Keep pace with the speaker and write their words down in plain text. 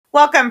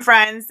Welcome,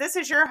 friends. This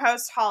is your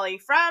host, Holly,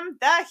 from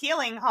The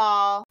Healing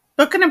Hall.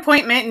 Book an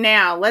appointment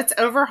now. Let's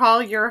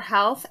overhaul your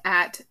health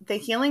at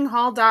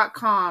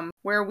thehealinghall.com,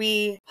 where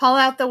we haul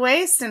out the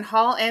waste and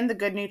haul in the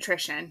good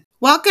nutrition.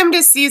 Welcome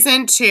to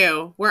Season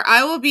 2, where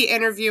I will be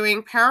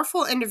interviewing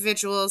powerful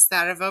individuals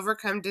that have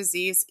overcome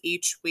disease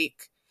each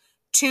week.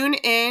 Tune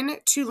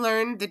in to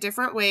learn the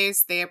different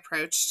ways they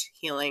approached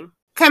healing.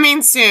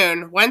 Coming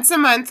soon, once a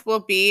month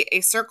will be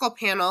a circle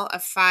panel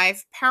of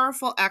 5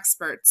 powerful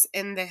experts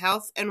in the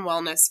health and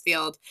wellness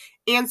field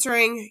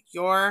answering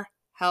your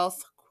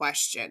health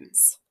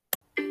questions.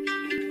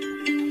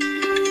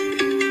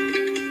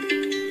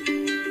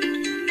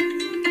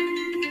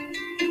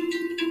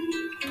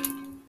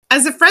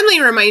 As a friendly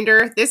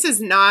reminder, this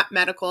is not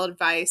medical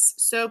advice,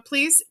 so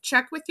please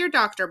check with your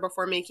doctor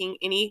before making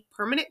any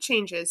permanent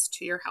changes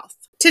to your health.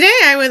 Today,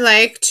 I would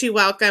like to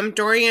welcome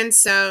Dorian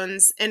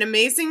Soanes, an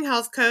amazing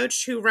health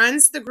coach who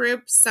runs the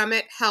group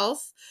Summit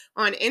Health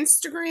on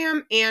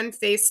Instagram and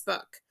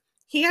Facebook.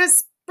 He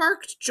has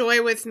sparked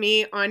joy with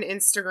me on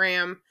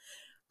Instagram.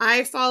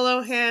 I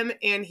follow him,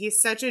 and he's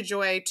such a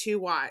joy to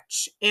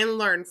watch and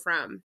learn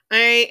from.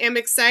 I am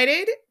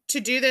excited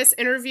to do this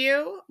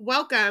interview.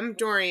 Welcome,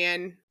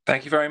 Dorian.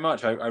 Thank you very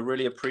much. I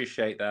really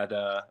appreciate that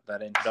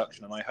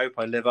introduction, and I hope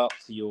I live up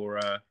to your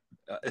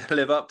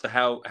live up to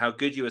how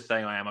good you were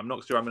saying I am. I'm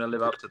not sure I'm going to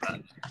live up to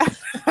that.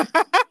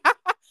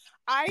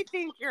 I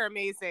think you're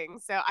amazing.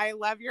 So I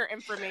love your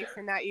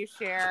information that you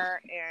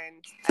share,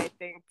 and I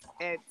think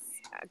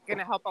it's going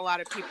to help a lot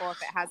of people if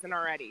it hasn't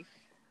already.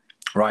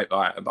 Right.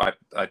 I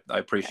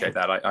appreciate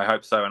that. I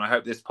hope so, and I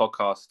hope this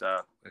podcast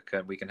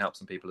we can help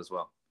some people as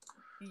well.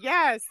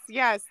 Yes.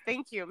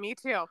 Thank you. Me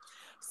too.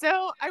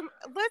 So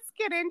let's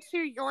get into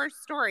your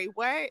story.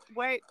 What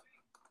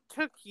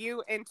took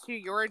you into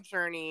your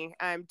journey?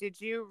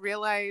 Did you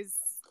realize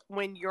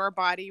when your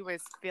body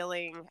was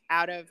feeling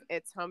out of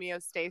its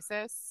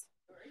homeostasis?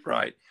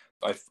 Right.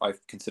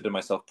 I've considered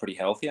myself pretty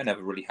healthy. I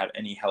never really had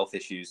any health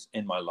issues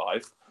in my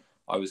life.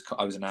 I was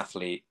an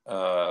athlete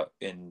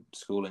in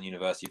school and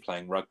university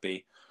playing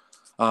rugby.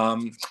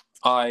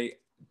 I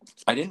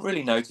didn't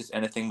really notice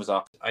anything was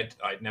up. I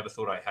never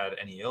thought I had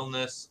any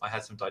illness. I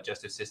had some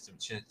digestive system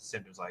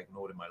symptoms I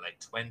ignored in my late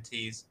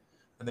 20s.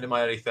 And then in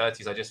my early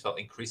 30s, I just felt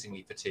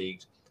increasingly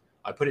fatigued.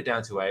 I put it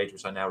down to age,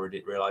 which I now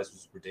realized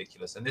was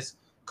ridiculous. And this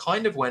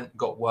kind of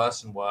got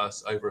worse and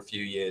worse over a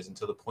few years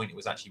until the point it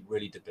was actually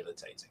really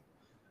debilitating.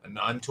 And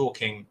I'm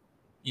talking,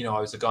 I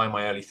was a guy in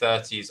my early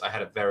 30s. I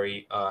had a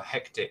very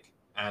hectic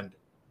and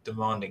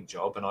demanding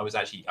job. And I was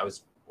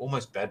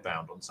almost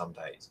bedbound on some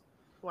days.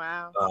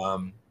 Wow.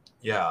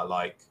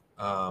 I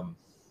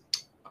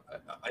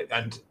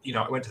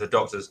went to the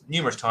doctors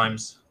numerous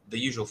times, the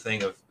usual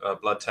thing of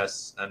blood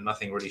tests, and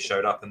nothing really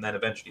showed up. And then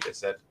eventually they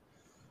said,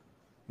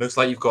 looks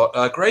like you've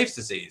got Graves'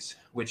 disease,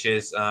 which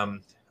is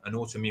an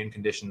autoimmune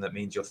condition that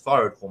means your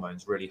thyroid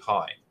hormone's really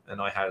high.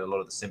 And I had a lot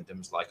of the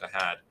symptoms, like I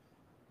had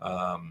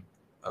a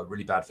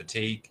really bad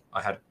fatigue.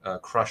 I had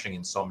crushing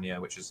insomnia,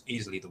 which is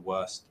easily the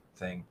worst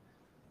thing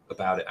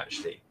about it,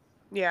 actually.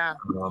 Yeah.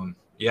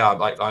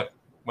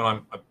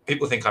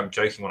 People think I'm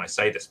joking when I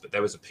say this, but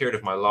there was a period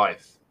of my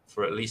life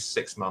for at least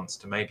 6 months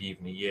to maybe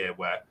even a year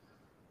where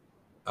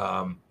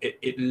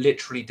it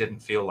literally didn't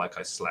feel like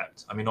I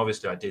slept. I mean,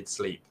 obviously I did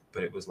sleep,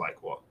 but it was like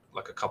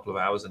a couple of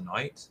hours a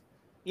night.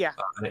 Yeah.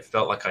 And it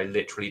felt like I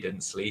literally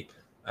didn't sleep.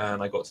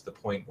 And I got to the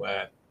point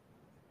where,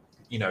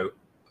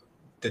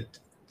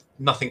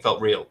 nothing felt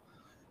real.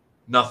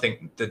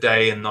 The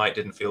day and night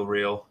didn't feel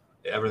real.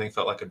 Everything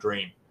felt like a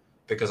dream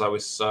because I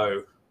was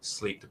so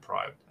sleep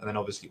deprived. And then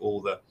obviously all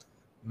the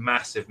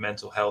massive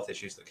mental health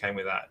issues that came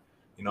with that.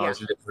 I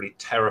was literally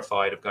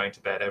terrified of going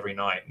to bed every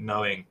night,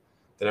 knowing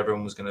that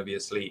everyone was going to be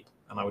asleep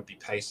and I would be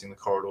pacing the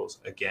corridors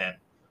again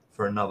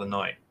for another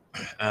night.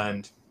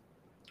 And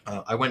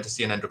I went to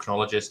see an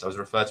endocrinologist. I was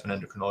referred to an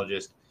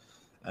endocrinologist,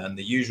 and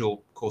the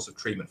usual course of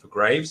treatment for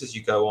Graves is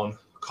you go on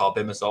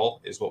carbimazole,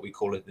 is what we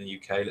call it in the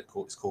UK.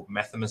 It's called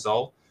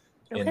methimazole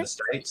in the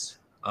States.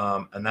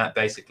 And that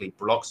basically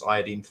blocks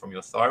iodine from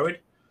your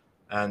thyroid.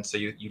 And so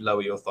you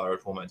lower your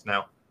thyroid hormones.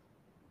 Now,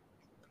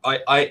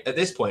 I at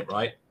this point,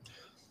 right,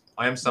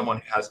 I am someone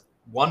who has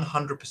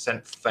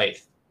 100%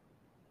 faith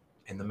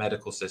in the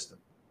medical system.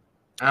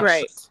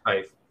 Absolute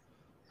faith.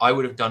 I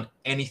would have done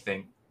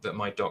anything that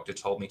my doctor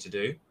told me to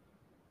do.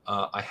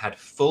 I had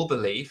full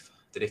belief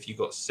that if you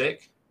got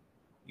sick,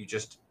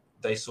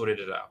 they sorted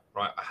it out,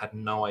 right? I had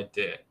no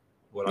idea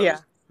what I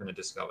was going to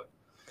discover.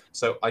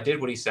 So I did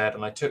what he said,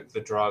 and I took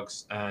the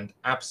drugs, and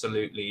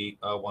absolutely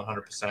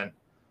 100%.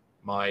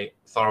 My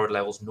thyroid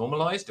levels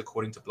normalized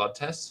according to blood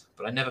tests,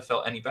 but I never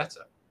felt any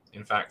better.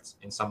 In fact,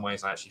 in some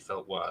ways, I actually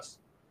felt worse.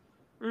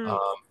 And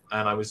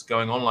I was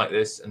going on like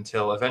this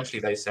until eventually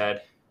they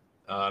said,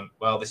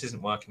 well, this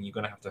isn't working. You're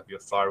going to have your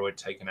thyroid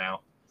taken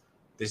out.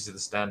 This is the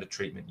standard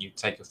treatment. You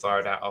take your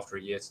thyroid out after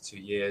a year to 2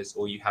 years,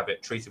 or you have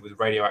it treated with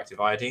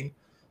radioactive iodine.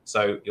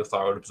 So your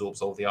thyroid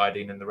absorbs all the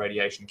iodine and the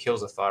radiation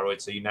kills the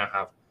thyroid. So you now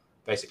have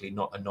basically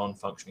not a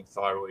non-functioning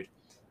thyroid.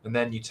 And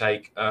then you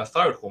take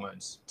thyroid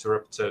hormones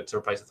to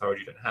replace the thyroid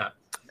you don't have.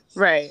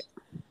 Right.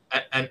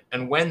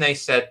 And when they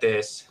said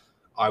this,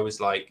 I was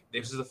like,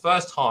 this was the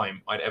first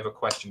time I'd ever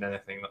questioned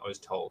anything that I was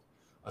told.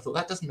 I thought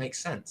that doesn't make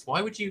sense.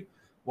 Why would you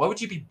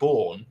be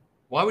born?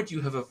 Why would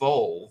you have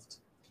evolved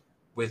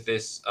with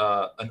this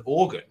an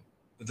organ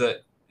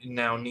that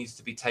now needs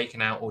to be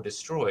taken out or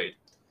destroyed?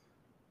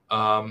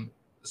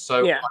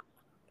 So Yeah.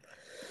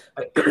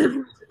 at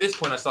this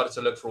point, I started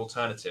to look for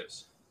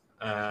alternatives,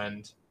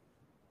 and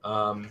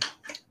I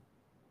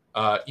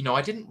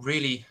didn't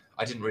really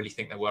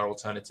think there were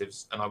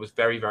alternatives, and I was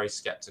very, very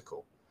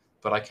skeptical.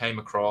 But I came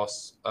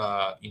across,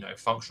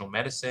 functional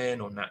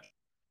medicine or natural,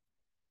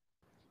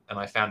 and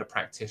I found a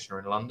practitioner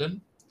in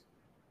London,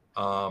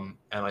 and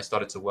I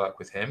started to work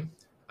with him.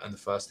 And the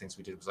first things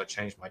we did was I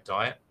changed my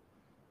diet,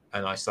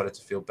 and I started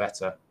to feel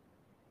better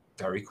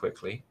very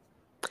quickly.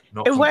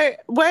 And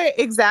what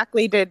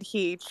exactly did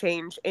he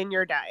change in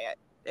your diet,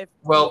 if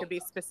you could be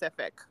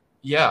specific?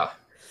 Yeah,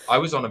 I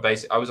was on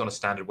a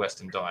standard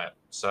Western diet.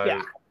 So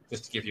Yeah.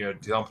 just to give you an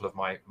example of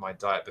my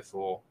diet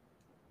before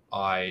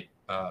I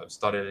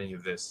started any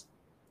of this,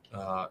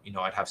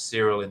 I'd have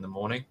cereal in the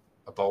morning,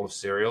 a bowl of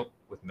cereal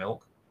with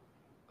milk.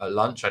 At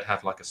lunch, I'd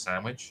have like a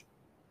sandwich,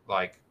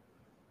 like,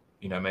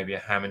 maybe a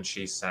ham and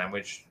cheese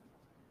sandwich.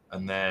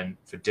 And then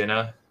for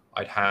dinner,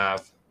 I'd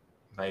have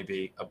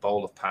maybe a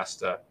bowl of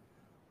pasta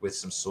with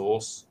some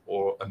sauce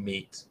or a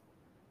meat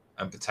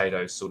and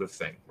potatoes sort of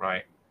thing,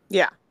 right?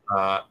 Yeah.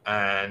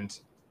 And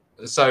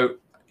so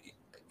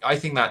I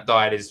think that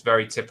diet is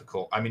very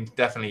typical. I mean,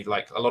 definitely,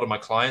 like a lot of my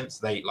clients,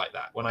 they eat like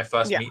that. When I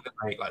first meet them,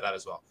 they eat like that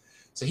as well.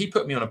 So he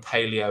put me on a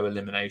paleo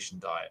elimination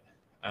diet.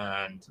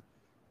 And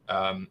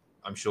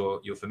I'm sure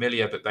you're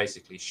familiar, but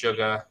basically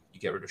sugar, you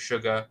get rid of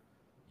sugar,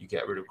 you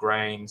get rid of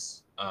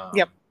grains,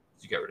 you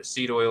get rid of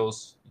seed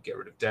oils, you get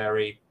rid of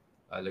dairy,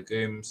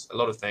 legumes, a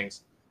lot of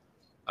things.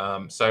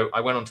 So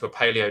I went onto a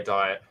paleo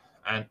diet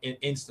and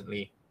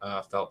instantly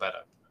felt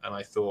better. And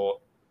I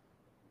thought,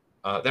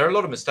 there are a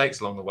lot of mistakes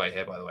along the way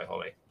here, by the way,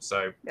 Holly.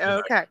 So,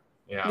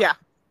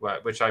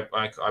 which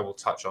I will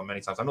touch on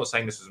many times. I'm not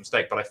saying this was a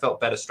mistake, but I felt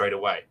better straight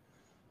away.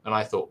 And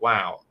I thought,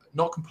 wow,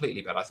 not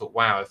completely better. I thought,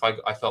 wow, if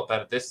I felt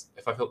better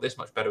if I felt this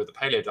much better with the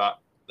paleo diet,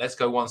 let's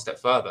go one step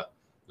further.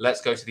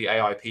 Let's go to the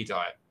AIP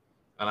diet.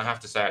 And I have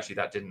to say, actually,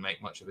 that didn't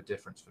make much of a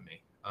difference for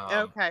me.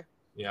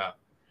 Yeah.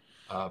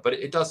 But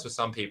it does for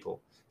some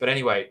people. But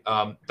anyway,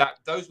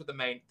 those were the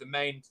main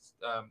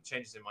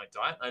changes in my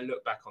diet. I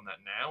look back on that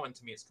now, and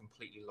to me, it's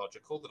completely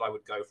logical that I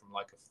would go from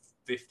like a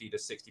 50 to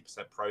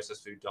 60%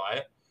 processed food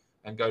diet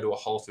and go to a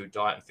whole food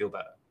diet and feel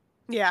better.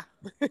 Yeah,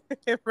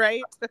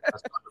 right.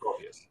 That's kind of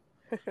obvious,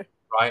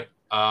 right?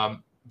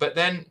 But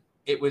then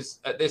it was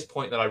at this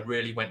point that I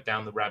really went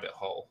down the rabbit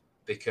hole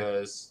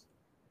because,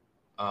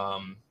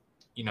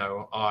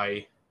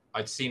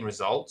 I'd seen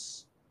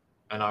results,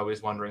 and I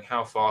was wondering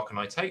how far can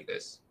I take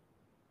this.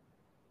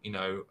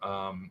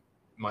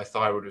 My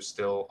thyroid was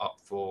still up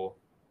for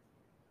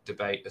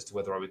debate as to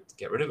whether I would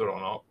get rid of it or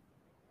not.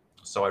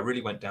 So I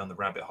really went down the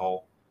rabbit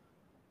hole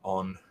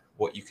on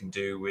what you can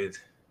do with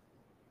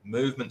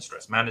movement,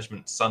 stress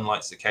management,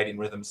 sunlight, circadian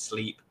rhythm,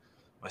 sleep.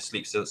 My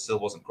sleep still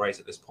wasn't great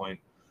at this point.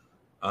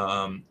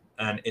 And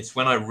it's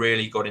when I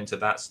really got into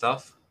that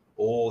stuff,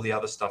 all the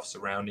other stuff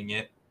surrounding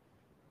it,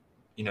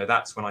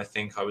 that's when I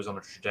think I was on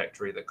a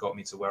trajectory that got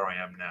me to where I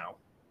am now.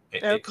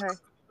 It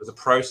was a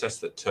process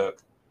that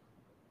took,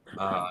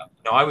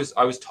 I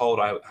was told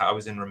I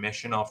was in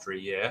remission after a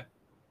year.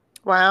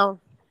 Wow.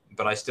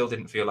 But I still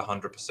didn't feel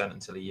 100%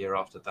 until a year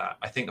after that.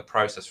 I think the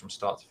process from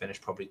start to finish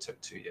probably took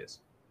 2 years.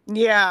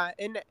 Yeah,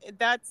 and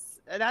that's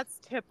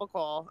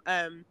typical.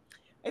 I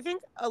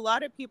think a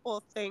lot of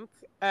people think,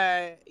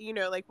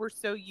 like we're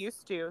so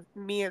used to,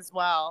 me as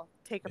well,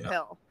 take a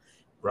pill.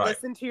 Right.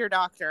 Listen to your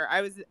doctor.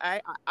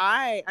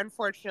 I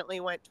unfortunately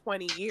went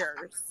 20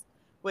 years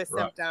with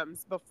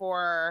symptoms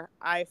before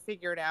I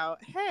figured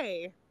out,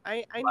 hey,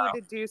 I need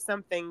to do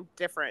something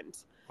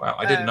different. Wow,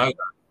 I didn't know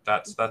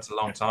that. That's a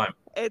long time.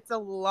 It's a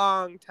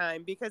long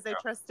time because I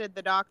trusted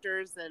the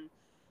doctors,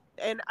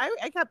 and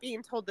I kept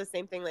being told the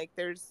same thing, like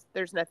there's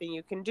nothing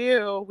you can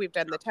do. We've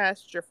done the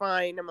test. You're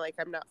fine. I'm like,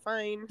 I'm not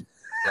fine.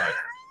 Right.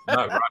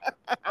 No,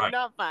 right. I'm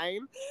not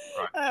fine.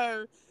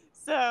 Right.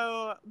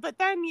 So, but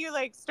then you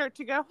like start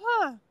to go,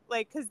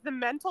 like, because the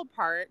mental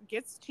part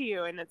gets to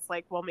you, and it's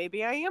like, well,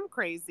 maybe I am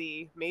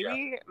crazy.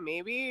 Maybe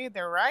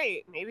they're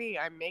right. Maybe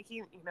I'm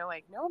making,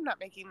 like, no, I'm not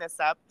making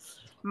this up.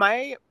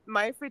 My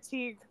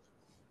fatigue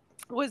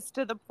was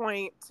to the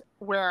point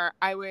where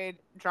I would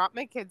drop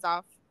my kids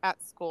off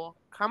at school,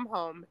 come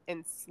home,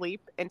 and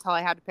sleep until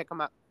I had to pick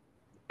them up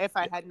if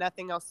I had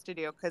nothing else to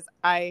do, because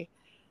I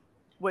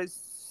was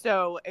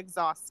so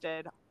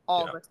exhausted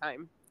all the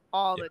time.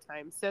 The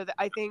time. So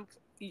I think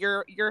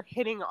you're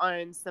hitting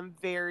on some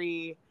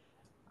very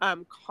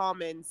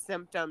common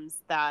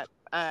symptoms that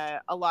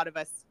a lot of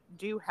us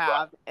do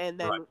have, and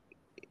then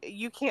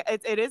you can't.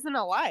 It isn't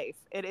a life.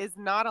 It is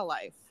not a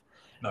life.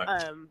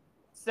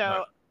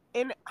 No.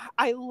 And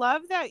I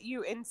love that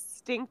you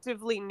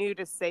instinctively knew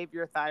to save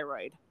your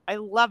thyroid. I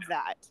love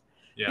that.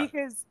 Yeah.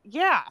 Because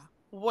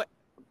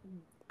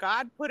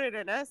God put it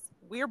in us.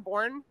 We're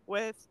born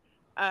with,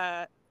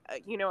 a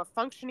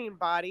functioning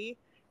body.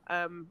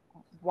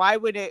 Why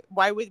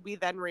would we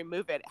then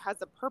remove it? It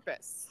has a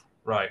purpose.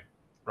 Right.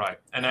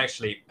 And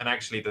actually,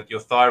 that your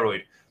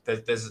thyroid,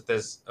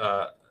 there's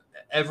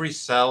every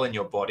cell in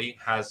your body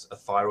has a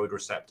thyroid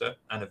receptor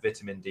and a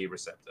vitamin D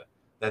receptor.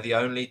 They're the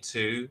only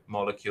two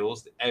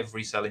molecules that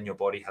every cell in your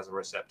body has a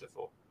receptor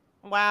for.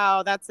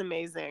 Wow, that's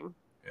amazing.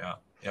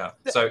 Yeah.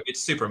 So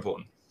it's super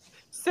important.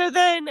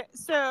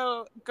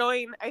 So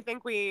going, I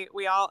think we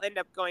all end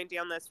up going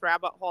down this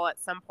rabbit hole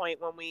at some point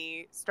when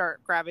we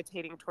start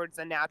gravitating towards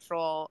the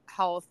natural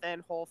health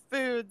and whole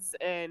foods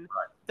and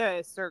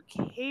the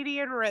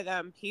circadian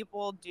rhythm.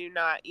 People do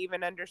not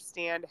even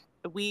understand.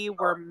 We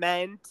were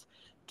meant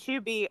to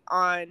be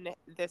on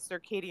the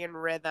circadian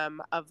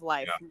rhythm of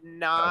life,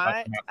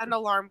 not an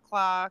alarm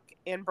clock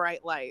and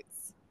bright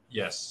lights.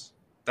 Yes.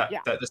 That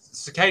the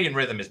circadian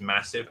rhythm is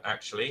massive,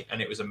 actually,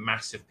 and it was a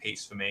massive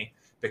piece for me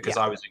because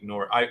I was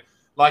ignoring.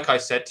 Like I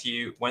said to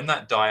you, when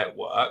that diet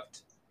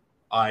worked,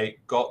 I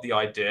got the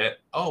idea.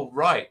 Oh,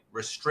 right,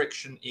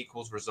 restriction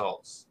equals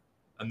results,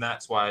 and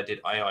that's why I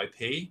did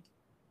AIP,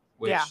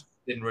 which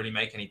didn't really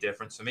make any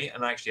difference for me.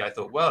 And actually, I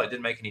thought, well, it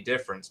didn't make any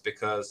difference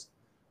because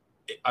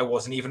I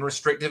wasn't even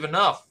restrictive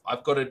enough.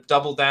 I've got to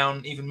double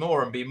down even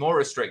more and be more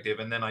restrictive,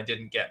 and then I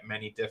didn't get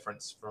many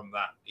difference from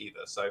that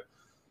either. So.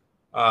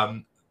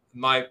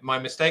 My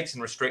mistakes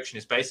in restriction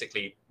is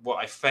basically what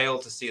I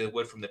failed to see the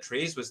wood from the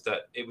trees was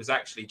that it was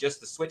actually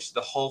just the switch to the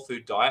whole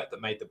food diet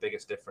that made the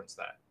biggest difference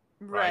there.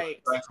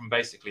 Right. Going from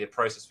basically a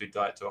processed food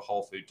diet to a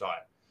whole food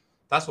diet.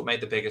 That's what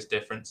made the biggest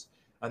difference.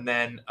 And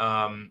then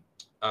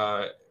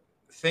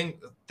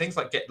things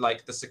like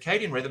the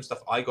circadian rhythm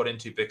stuff I got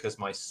into because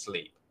my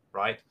sleep,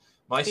 right?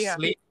 My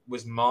sleep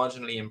was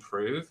marginally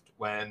improved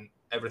when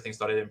everything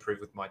started to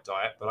improve with my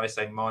diet, but I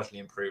say marginally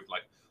improved,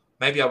 like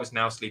maybe I was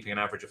now sleeping an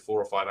average of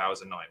 4 or 5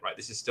 hours a night, right?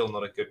 This is still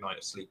not a good night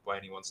of sleep by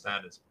anyone's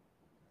standards.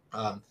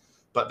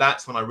 But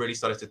that's when I really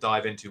started to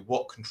dive into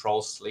what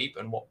controls sleep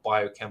and what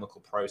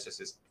biochemical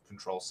processes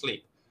control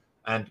sleep.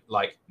 And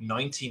like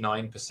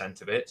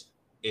 99% of it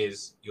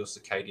is your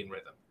circadian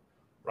rhythm,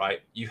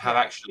 right? You have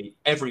actually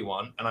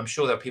everyone, and I'm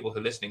sure there are people who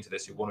are listening to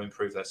this who want to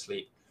improve their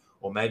sleep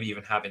or maybe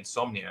even have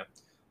insomnia.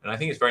 And I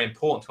think it's very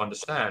important to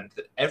understand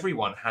that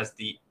everyone has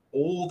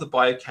all the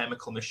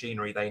biochemical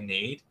machinery they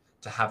need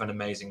to have an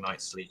amazing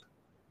night's sleep.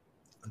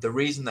 The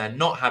reason they're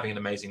not having an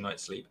amazing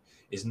night's sleep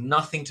is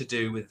nothing to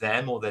do with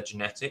them or their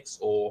genetics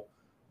or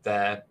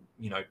their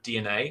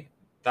DNA.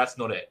 That's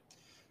not it.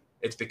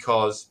 It's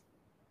because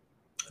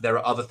there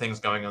are other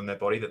things going on in their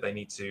body that they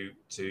need to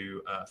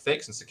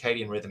fix, and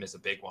circadian rhythm is a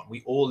big one.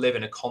 We all live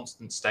in a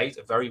constant state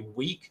of very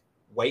weak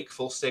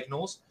wakeful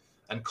signals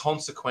and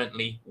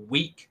consequently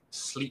weak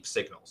sleep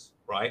signals,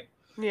 right?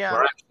 Yeah.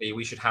 Where actually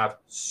we should have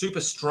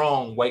super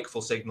strong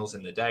wakeful signals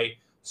in the day,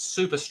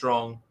 super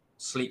strong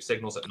sleep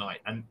signals at night.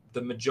 And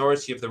the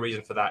majority of the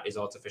reason for that is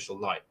artificial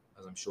light,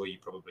 as I'm sure you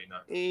probably know.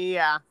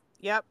 Yeah.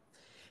 Yep.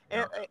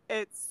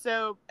 It's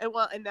so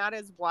well, and that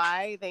is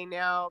why they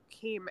now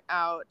came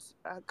out.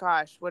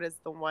 Gosh, what is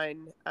the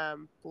one?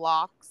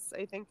 Blocks,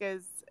 I think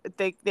is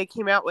they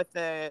came out with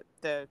the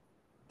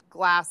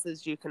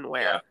glasses you can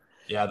wear.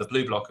 Yeah, the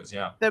blue blockers.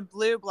 Yeah, the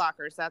blue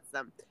blockers. That's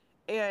them.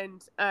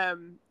 And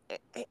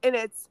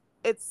it's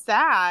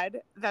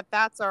sad that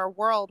that's our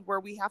world where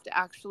we have to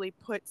actually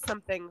put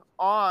something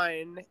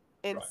on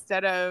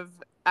instead of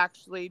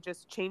actually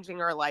just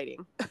changing our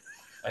lighting.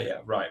 Yeah,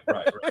 right.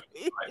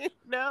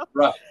 No.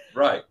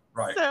 Right.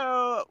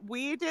 So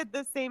we did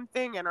the same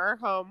thing in our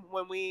home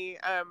when we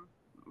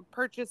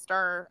purchased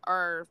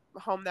our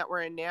home that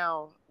we're in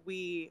now.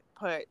 We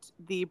put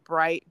the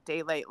bright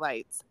daylight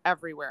lights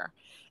everywhere.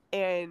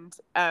 And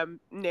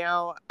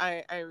now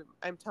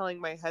I'm telling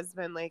my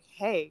husband, like,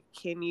 hey,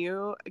 can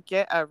you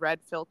get a red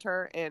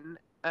filter and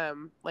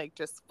like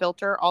just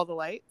filter all the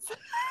lights?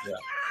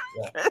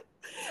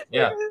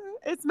 Yeah.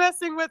 It's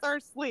messing with our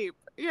sleep.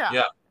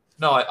 Yeah.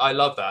 No, I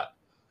love that.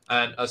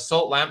 And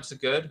salt lamps are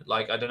good.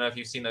 Like, I don't know if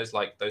you've seen those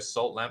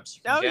salt lamps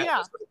you can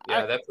get.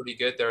 Yeah, they're pretty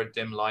good. They're a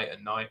dim light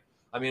at night.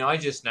 I mean, I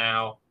just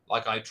now,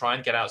 like, I try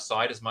and get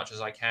outside as much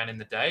as I can in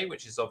the day,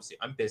 which is obviously,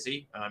 I'm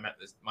busy and I'm at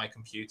my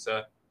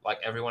computer like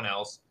everyone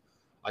else.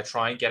 I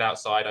try and get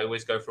outside. I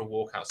always go for a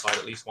walk outside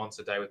at least once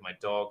a day with my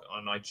dog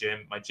on my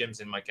gym. My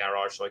gym's in my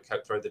garage, so I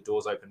throw the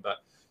doors open. But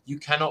you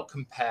cannot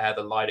compare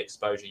the light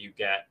exposure you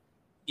get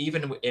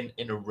even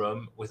in a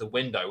room with a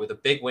window, with a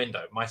big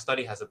window. My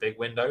study has a big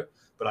window,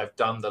 but I've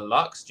done the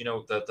lux. Do you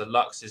know the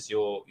lux is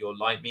your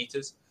light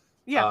meters?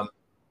 Yeah.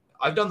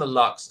 I've done the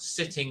lux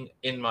sitting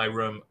in my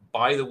room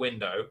by the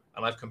window,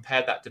 and I've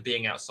compared that to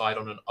being outside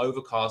on an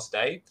overcast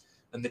day.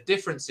 And the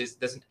difference is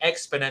there's an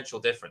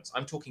exponential difference.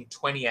 I'm talking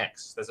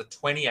 20x. There's a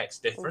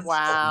 20x difference.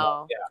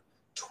 Wow.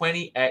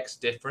 20x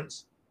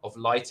difference of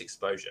light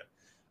exposure.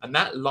 And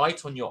that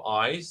light on your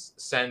eyes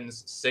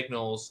sends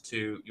signals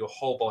to your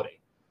whole body.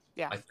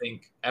 Yeah. I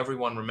think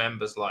everyone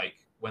remembers,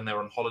 like, when they're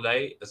on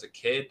holiday as a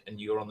kid and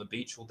you're on the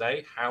beach all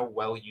day, how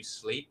well you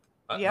sleep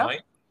at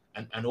night.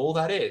 And all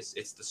that is,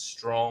 it's the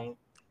strong,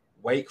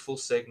 wakeful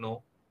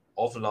signal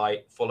of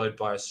light followed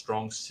by a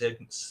strong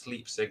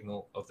sleep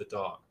signal of the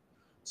dark.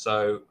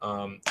 So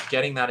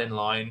getting that in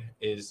line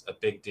is a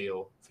big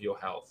deal for your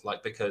health,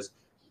 like, because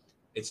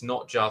it's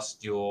not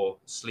just your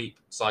sleep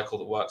cycle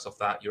that works off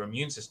that. Your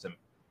immune system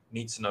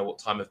needs to know what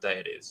time of day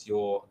it is.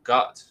 Your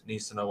gut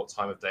needs to know what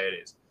time of day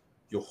it is.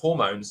 Your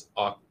hormones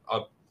are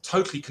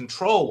totally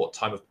control what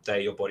time of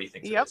day your body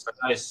thinks it Yep. is. So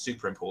that is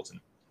super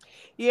important.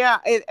 Yeah,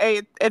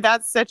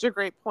 that's such a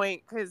great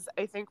point, because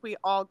I think we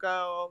all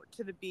go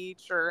to the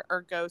beach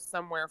or go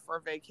somewhere for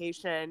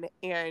vacation,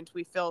 and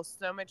we feel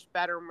so much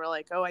better and we're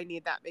like, oh, I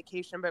need that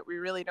vacation, but we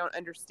really don't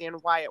understand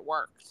why it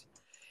worked.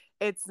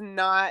 It's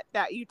not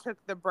that you took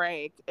the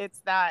break.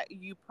 It's that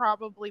you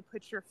probably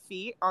put your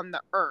feet on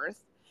the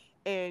earth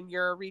and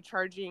you're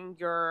recharging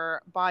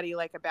your body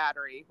like a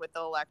battery with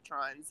the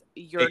electrons.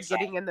 You're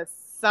Exactly. getting in the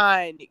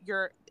sun.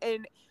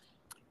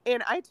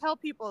 And I tell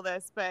people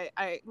this, but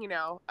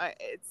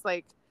it's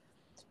like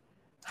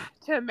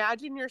to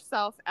imagine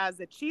yourself as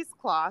a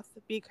cheesecloth,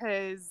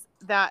 because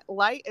that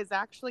light is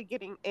actually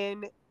getting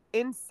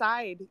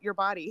inside your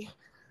body.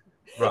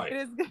 Right.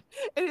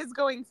 It is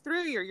going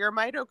through your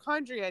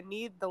mitochondria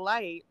need the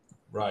light,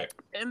 Right.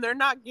 and they're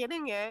not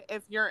getting it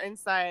if you're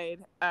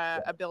inside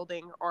a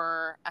building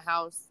or a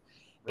house.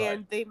 Right.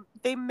 And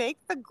they make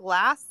the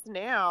glass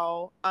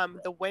now,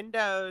 the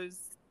windows,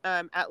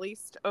 at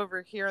least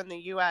over here in the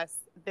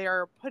US,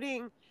 they're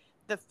putting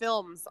the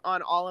films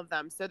on all of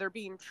them, so they're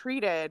being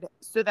treated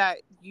so that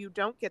you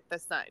don't get the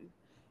sun.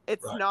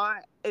 It's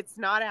Right.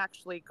 not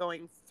actually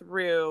going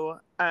through.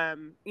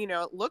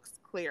 It looks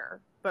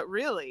clear, but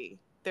really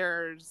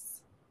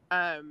there's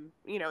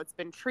it's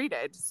been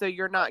treated, so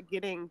you're not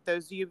getting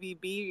those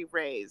UVB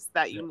rays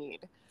that you Yeah.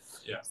 need.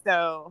 Yeah.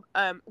 So,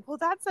 well,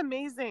 that's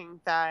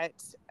amazing that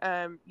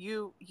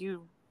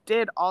you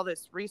did all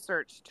this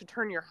research to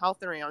turn your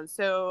health around.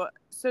 So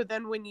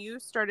then when you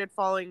started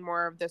following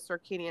more of the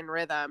circadian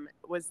rhythm,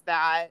 was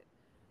that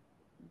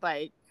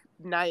like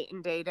night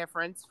and day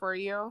difference for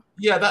you?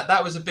 Yeah,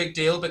 that was a big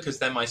deal, because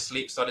then my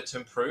sleep started to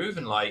improve,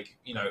 and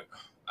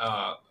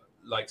uh,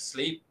 like,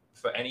 sleep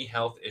for any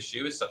health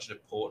issue is such an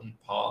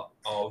important part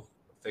of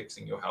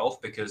fixing your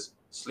health, because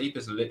sleep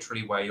is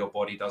literally where your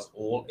body does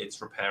all its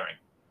repairing.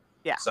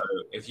 Yeah. So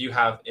if you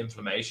have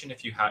inflammation,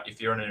 if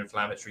you're in an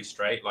inflammatory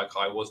state like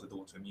I was with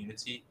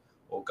autoimmunity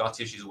or gut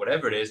issues or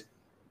whatever it is,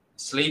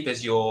 sleep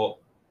is your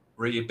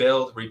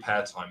rebuild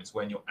repair time. It's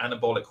when your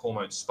anabolic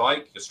hormones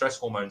spike, your stress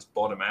hormones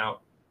bottom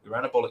out, your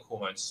anabolic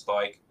hormones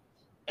spike.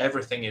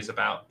 Everything is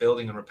about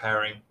building and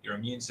repairing. Your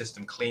immune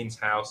system cleans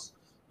house.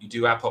 You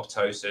do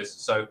apoptosis.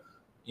 So,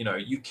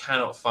 you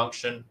cannot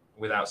function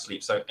without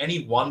sleep. So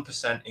any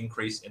 1%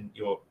 increase in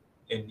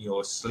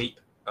your sleep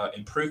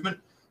improvement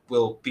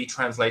will be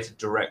translated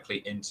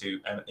directly into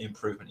an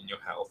improvement in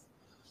your health.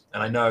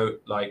 And I know,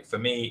 like, for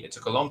me, it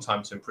took a long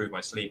time to improve my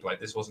sleep. Like,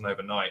 this wasn't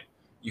overnight.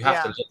 You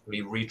have to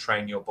literally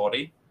retrain your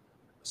body.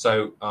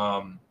 So,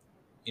 none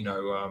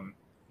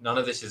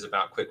of this is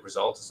about quick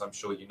results, as I'm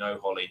sure you know,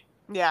 Holly.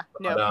 Yeah.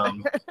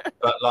 No.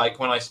 But like,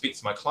 when I speak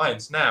to my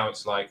clients now,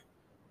 it's like,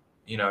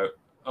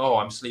 oh,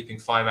 I'm sleeping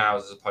 5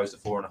 hours as opposed to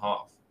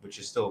 4.5, which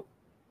is still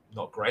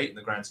not great in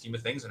the grand scheme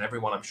of things. And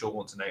everyone, I'm sure,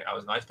 wants an 8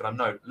 hours night. But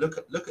look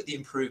at the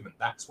improvement.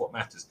 That's what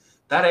matters.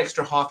 That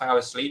extra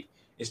half-hour sleep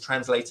is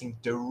translating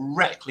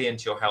directly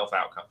into your health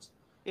outcomes.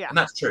 Yeah. And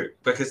that's true,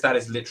 because that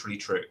is literally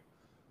true.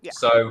 Yeah.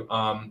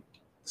 So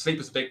sleep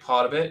is a big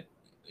part of it.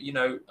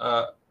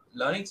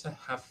 Learning to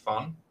have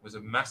fun was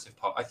a massive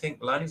part. I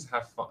think learning to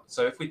have fun.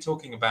 So if we're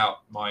talking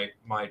about my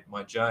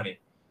journey,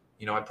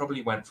 I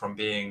probably went from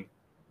being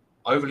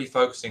overly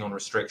focusing on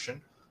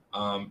restriction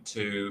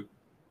to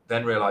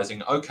then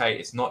realizing, okay,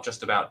 it's not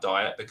just about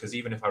diet, because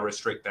even if I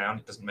restrict down,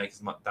 it doesn't make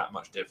that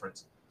much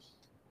difference.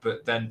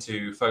 But then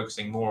to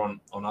focusing more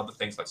on other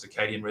things like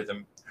circadian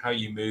rhythm, how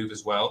you move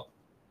as well.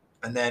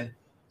 And then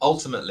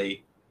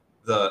ultimately,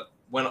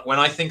 when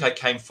I think I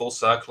came full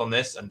circle on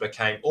this and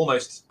became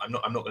almost, I'm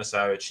not going to say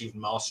I achieved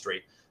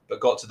mastery, but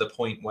got to the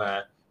point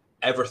where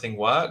everything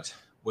worked,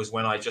 was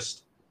when I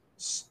just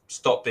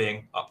stopped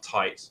being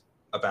uptight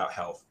about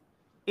health.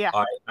 Yeah.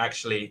 I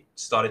actually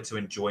started to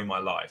enjoy my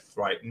life.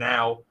 Right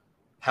now,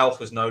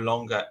 health was no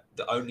longer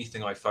the only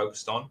thing I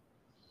focused on.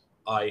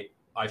 I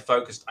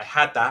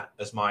had that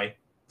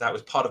that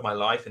was part of my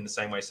life, in the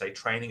same way, say,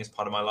 training is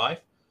part of my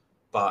life,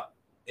 but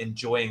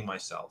enjoying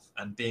myself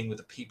and being with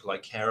the people I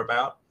care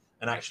about,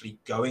 and actually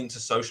going to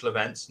social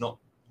events, not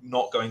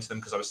going to them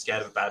because I was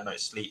scared of a bad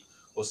night's sleep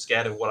or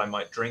scared of what I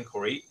might drink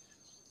or eat.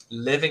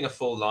 Living a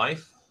full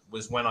life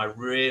was when I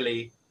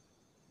really,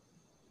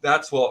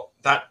 that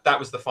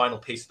was the final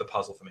piece of the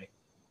puzzle for me,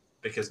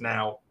 because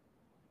now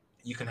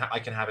I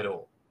can have it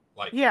all.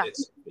 Like, Yeah.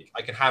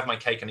 I can have my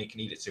cake and you can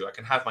eat it too. I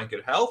can have my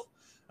good health,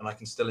 and I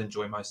can still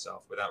enjoy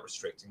myself without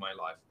restricting my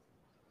life.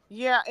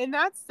 Yeah. And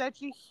that's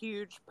such a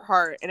huge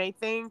part. And I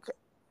think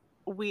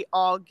we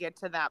all get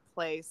to that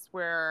place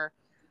where,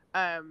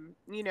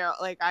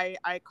 like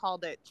I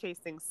called it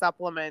chasing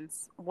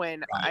supplements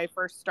when Right. I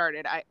first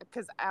started.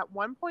 Because at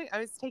one point I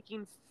was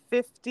taking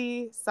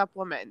 50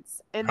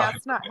 supplements, and Right,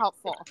 that's not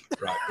helpful.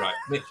 right.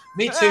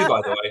 Me too,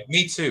 by the way.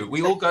 Me too.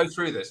 We all go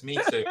through this. Me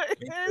too. Me too.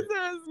 It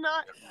was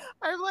not.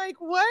 I'm like,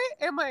 what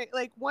am I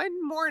like?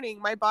 One morning,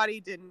 my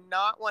body did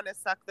not want to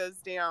suck those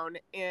down,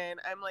 and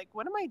I'm like,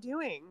 what am I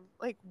doing?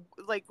 Like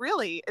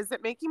really? Is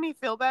it making me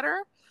feel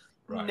better?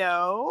 Right.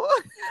 No.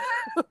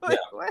 Yeah.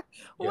 What?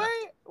 Yeah.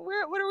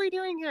 What are we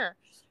doing here?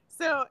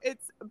 So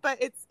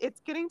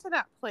it's getting to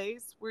that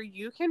place where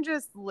you can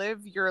just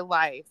live your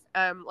life.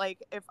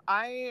 Like if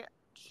I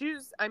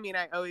choose, I mean,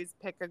 I always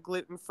pick a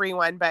gluten-free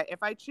one, but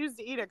if I choose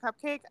to eat a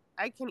cupcake,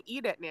 I can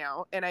eat it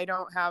now and I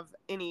don't have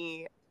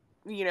any,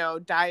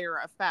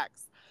 dire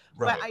effects.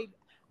 But Right.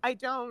 I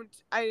don't,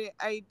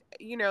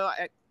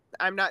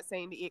 I'm not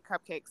saying to eat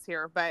cupcakes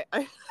here, but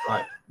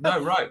Right. No,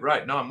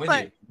 right. No, I'm with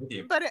but you. I'm with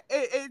you. but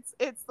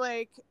it's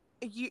like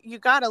you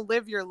got to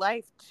live your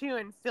life too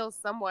and feel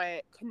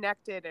somewhat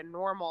connected and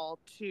normal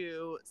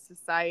to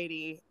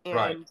society.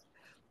 Right.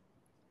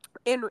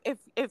 And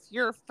if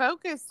you're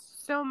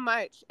focused so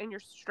much and you're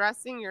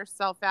stressing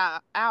yourself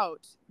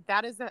out,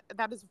 that is a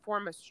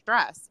form of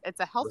stress.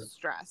 It's a health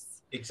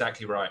stress.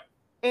 Exactly right.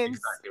 And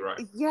Exactly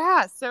right.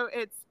 yeah, so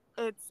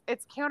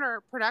it's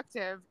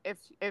counterproductive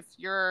if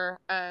you're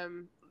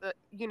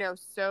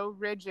so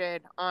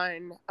rigid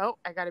on, oh,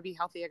 I got to be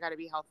healthy,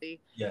 and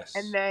Yes.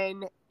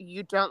 then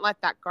you don't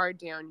let that guard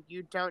down.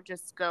 You don't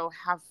just go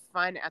have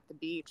fun at the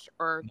beach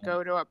or No.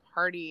 go to a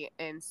party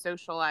and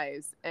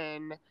socialize.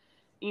 And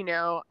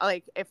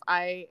like if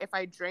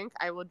I drink,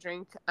 I will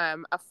drink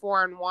a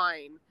foreign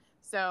wine.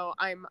 So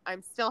I'm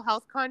still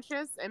health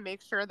conscious and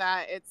make sure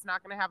that it's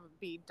not going to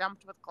be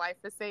dumped with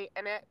glyphosate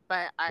in it,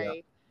 but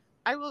Yeah.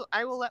 I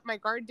will let my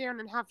guard down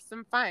and have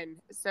some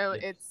fun. So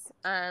Yeah. it's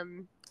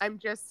I'm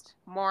just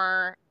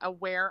more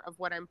aware of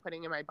what I'm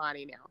putting in my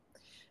body now.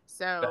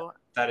 So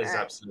That is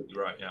absolutely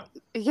right. Yeah.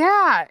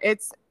 yeah,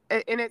 it's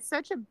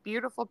such a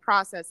beautiful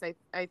process.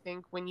 I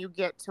think when you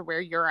get to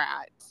where you're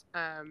at,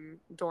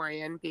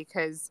 Dorian,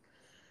 because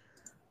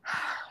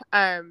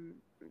um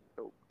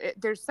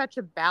there's such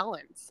a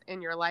balance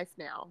in your life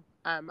now.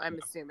 I'm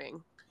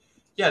assuming.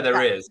 Yeah,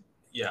 there Yeah. is.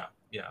 Yeah,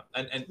 yeah,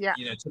 and Yeah.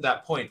 to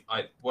that point,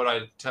 what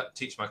I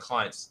teach my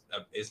clients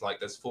is like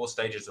there's four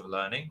stages of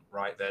learning,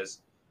 right?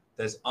 There's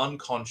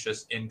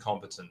unconscious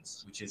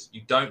incompetence, which is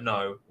you don't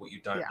know what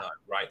you don't Yeah. know,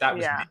 right? That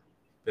was Yeah.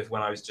 me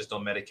when I was just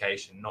on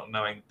medication, not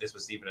knowing this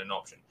was even an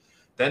option.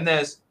 Then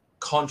there's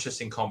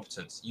conscious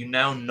incompetence. You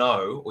now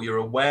know, or you're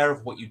aware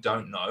of what you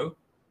don't know,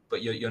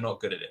 but you're not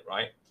good at it,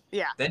 right?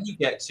 Yeah. Then you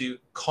get to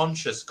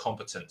conscious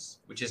competence,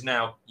 which is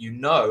now you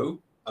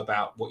know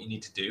about what you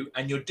need to do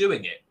and you're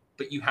doing it,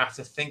 but you have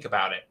to think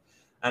about it.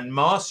 And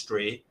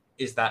mastery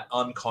is that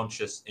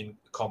unconscious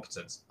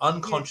incompetence.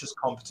 Unconscious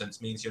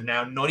competence means you're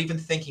now not even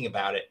thinking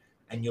about it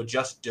and you're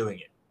just doing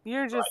it.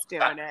 You're Right? just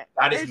doing it.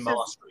 That is It's just,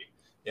 mastery.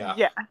 Yeah.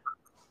 yeah.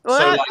 So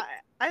Well, like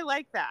I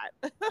like that.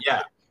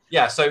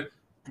 yeah. So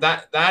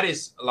that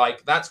is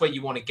like that's where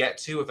you want to get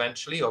to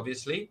eventually,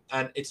 obviously,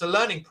 and it's a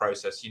learning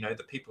process.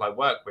 The people I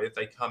work with,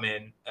 they come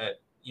in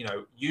at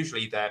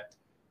usually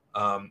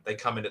they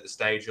come in at the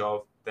stage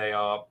of they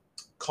are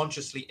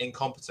consciously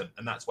incompetent,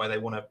 and that's why they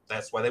want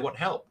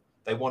help.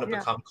 They want to Yeah.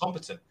 become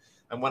competent,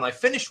 and when I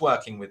finish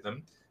working with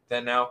them,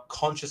 they're now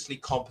consciously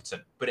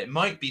competent. But it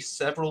might be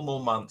several more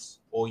months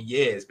or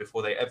years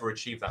before they ever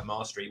achieve that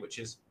mastery, which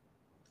is,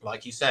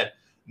 like you said,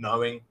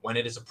 knowing when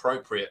it is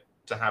appropriate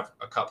to have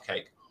a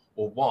cupcake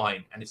or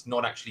wine, and it's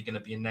not actually going to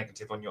be a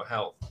negative on your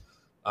health.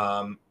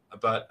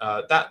 But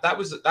that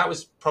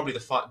was probably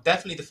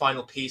definitely the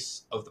final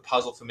piece of the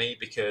puzzle for me,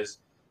 because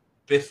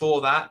before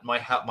that,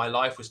 my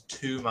life was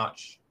too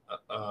much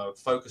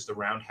focused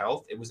around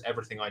health. It was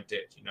everything I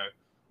did.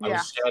 I Yeah.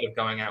 was scared of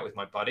going out with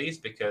my buddies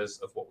because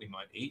of what we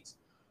might eat.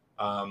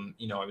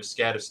 I was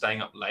scared of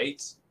staying up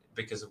late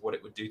because of what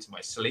it would do to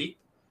my sleep,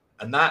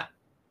 and that.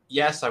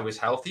 Yes, I was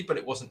healthy, but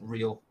it wasn't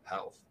real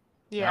health.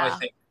 Now I Yeah.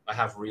 think I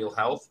have real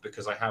health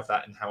because I have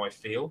that in how I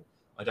feel.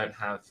 I don't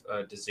have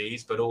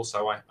disease, but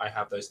also I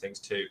have those things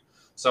too.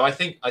 So I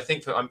think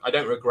I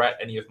don't regret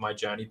any of my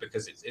journey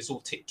because it's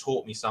all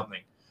taught me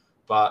something.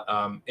 But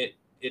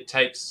it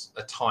takes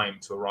a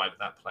time to arrive at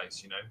that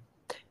place.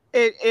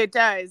 It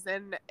does,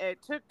 and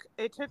it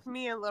took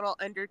me a little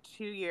under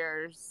 2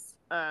 years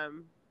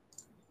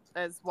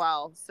as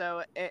well.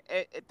 So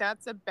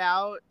that's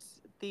about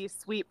the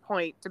sweet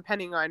point,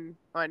 depending on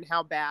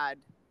how bad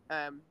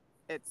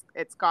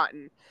it's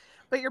gotten.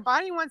 But your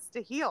body wants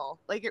to heal,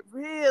 like it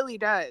really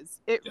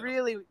does. It Yeah.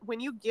 really, when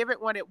you give it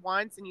what it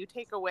wants and you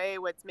take away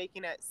what's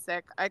making it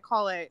sick, I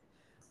call it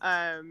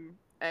a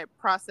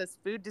processed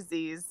food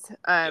disease.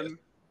 Yeah.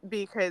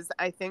 Because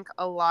I think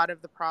a lot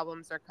of the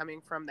problems are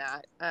coming from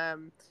that.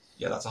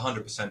 Yeah, that's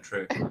 100%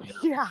 true.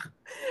 Yeah,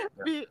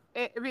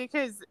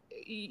 because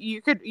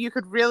you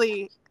could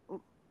really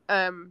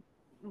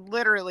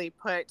literally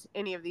put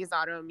any of these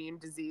autoimmune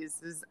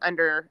diseases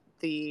under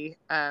the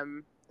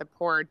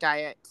poor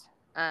diet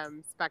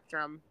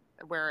spectrum,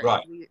 where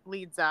Right. it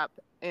leads up.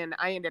 And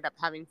I ended up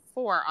having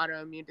 4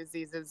 autoimmune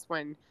diseases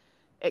when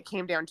it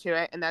came down to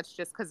it. And that's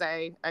just because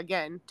I,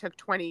 again, took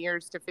 20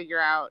 years to figure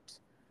out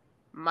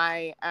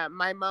my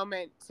my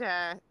moment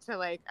to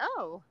like,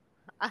 oh,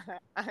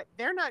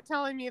 they're not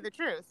telling me the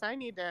truth. I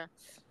need to,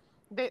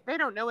 they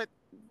don't know it,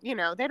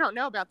 they don't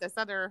know about this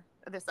other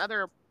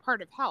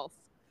part of health.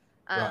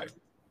 Right.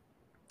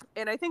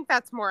 And I think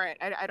that's more it.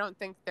 I don't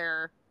think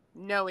they're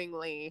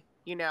knowingly,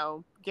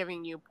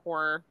 giving you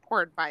poor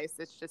advice.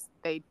 It's just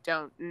they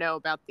don't know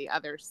about the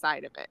other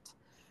side of it.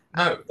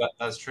 No,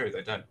 that's true.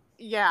 They don't.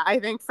 Yeah, I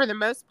think for the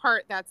most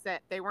part, that's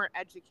it. They weren't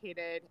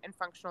educated in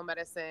functional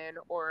medicine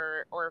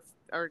or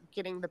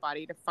getting the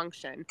body to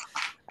function.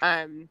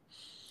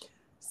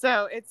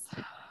 So it's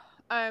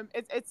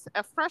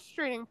a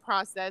frustrating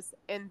process,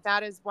 and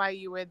that is why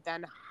you would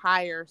then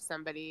hire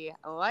somebody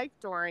like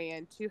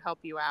Dorian to help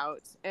you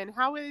out. And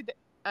how would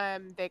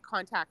they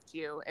contact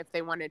you if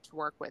they wanted to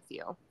work with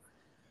you?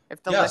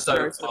 If the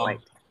listeners would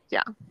like,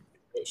 yeah.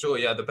 Sure,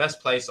 yeah. The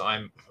place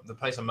I'm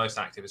most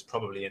active is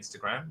probably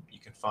Instagram. You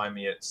can find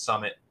me at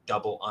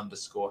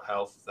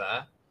summit_health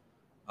there.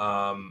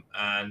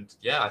 And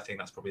yeah, I think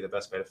that's probably the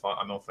best way to find.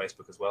 I'm on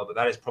Facebook as well, but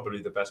that is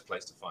probably the best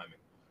place to find me.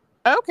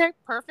 Okay,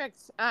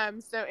 perfect.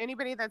 So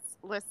anybody that's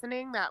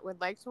listening that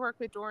would like to work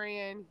with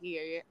Dorian,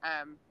 he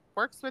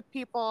works with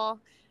people.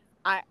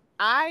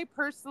 I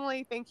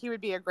personally think he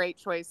would be a great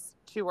choice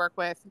to work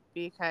with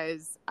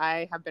because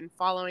I have been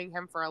following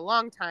him for a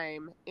long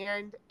time,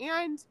 and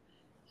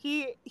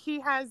he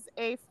has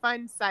a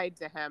fun side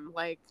to him,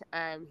 like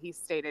he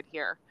stated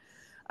here.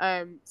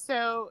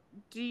 So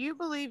do you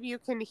believe you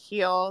can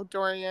heal,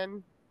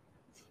 Dorian?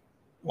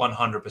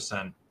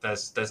 100%.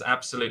 There's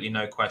absolutely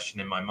no question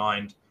in my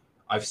mind.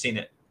 I've seen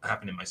it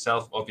happen in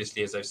myself,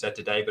 obviously, as I've said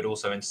today, but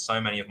also in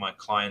so many of my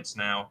clients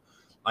now.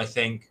 I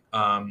think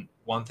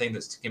one thing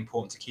that's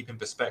important to keep in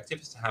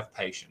perspective is to have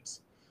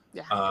patience.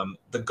 Yeah.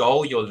 The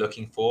goal you're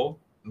looking for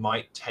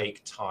might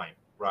take time,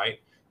 right?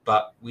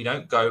 But we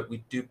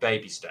do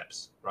baby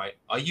steps, right?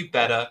 Are you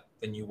better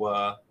than you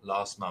were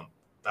last month?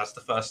 That's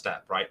the first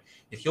step, right?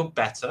 If you're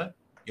better,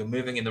 you're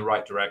moving in the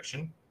right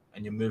direction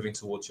and you're moving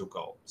towards your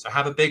goal. So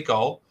have a big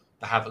goal,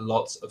 but have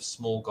lots of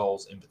small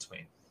goals in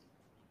between.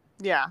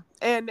 Yeah.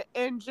 And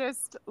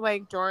just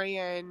like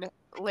Dorian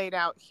laid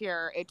out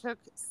here, it took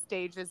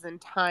stages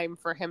and time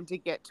for him to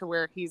get to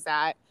where he's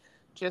at,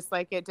 just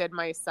like it did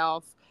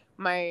myself.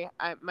 My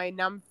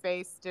numb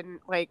face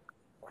didn't like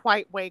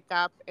quite wake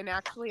up, and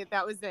actually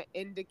that was an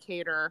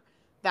indicator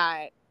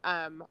that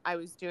I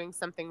was doing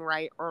something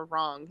right or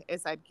wrong,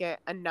 is I'd get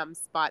a numb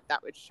spot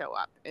that would show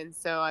up. And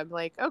so I'm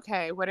like,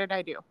 okay, what did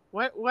I do?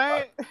 What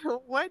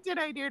what did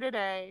I do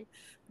today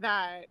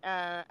that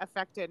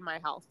affected my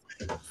health?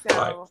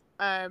 So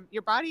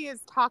your body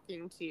is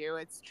talking to you.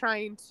 It's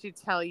trying to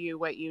tell you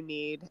what you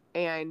need.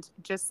 And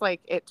just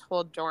like it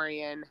told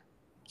Dorian,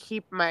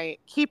 keep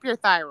your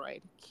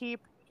thyroid.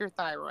 Keep your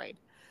thyroid.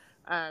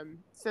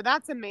 So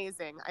that's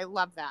amazing. I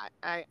love that.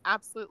 I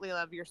absolutely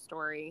love your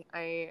story.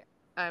 I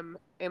am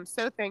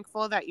so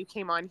thankful that you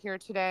came on here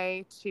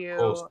today to Of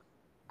course.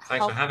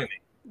 Thanks for having me.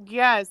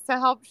 Yes, to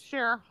help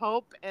share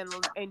hope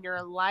and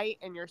your light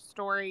and your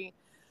story.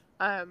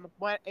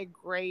 What a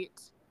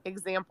great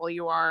example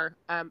you are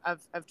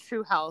of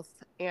true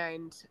health,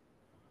 and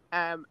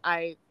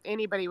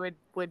anybody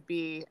would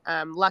be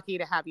lucky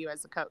to have you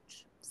as a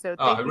coach. So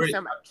thank you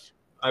so much.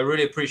 I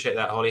really appreciate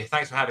that, Holly.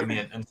 Thanks for having me,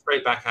 and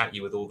straight back at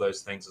you with all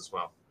those things as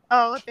well.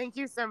 Oh, thank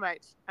you so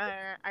much.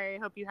 I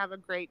hope you have a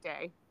great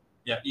day.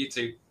 Yeah, you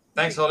too.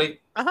 Thanks,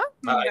 Holly. Uh-huh.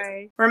 Bye.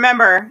 Bye.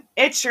 Remember,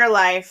 it's your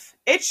life.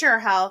 It's your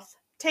health.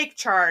 Take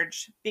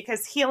charge,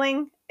 because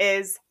healing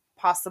is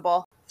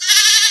possible.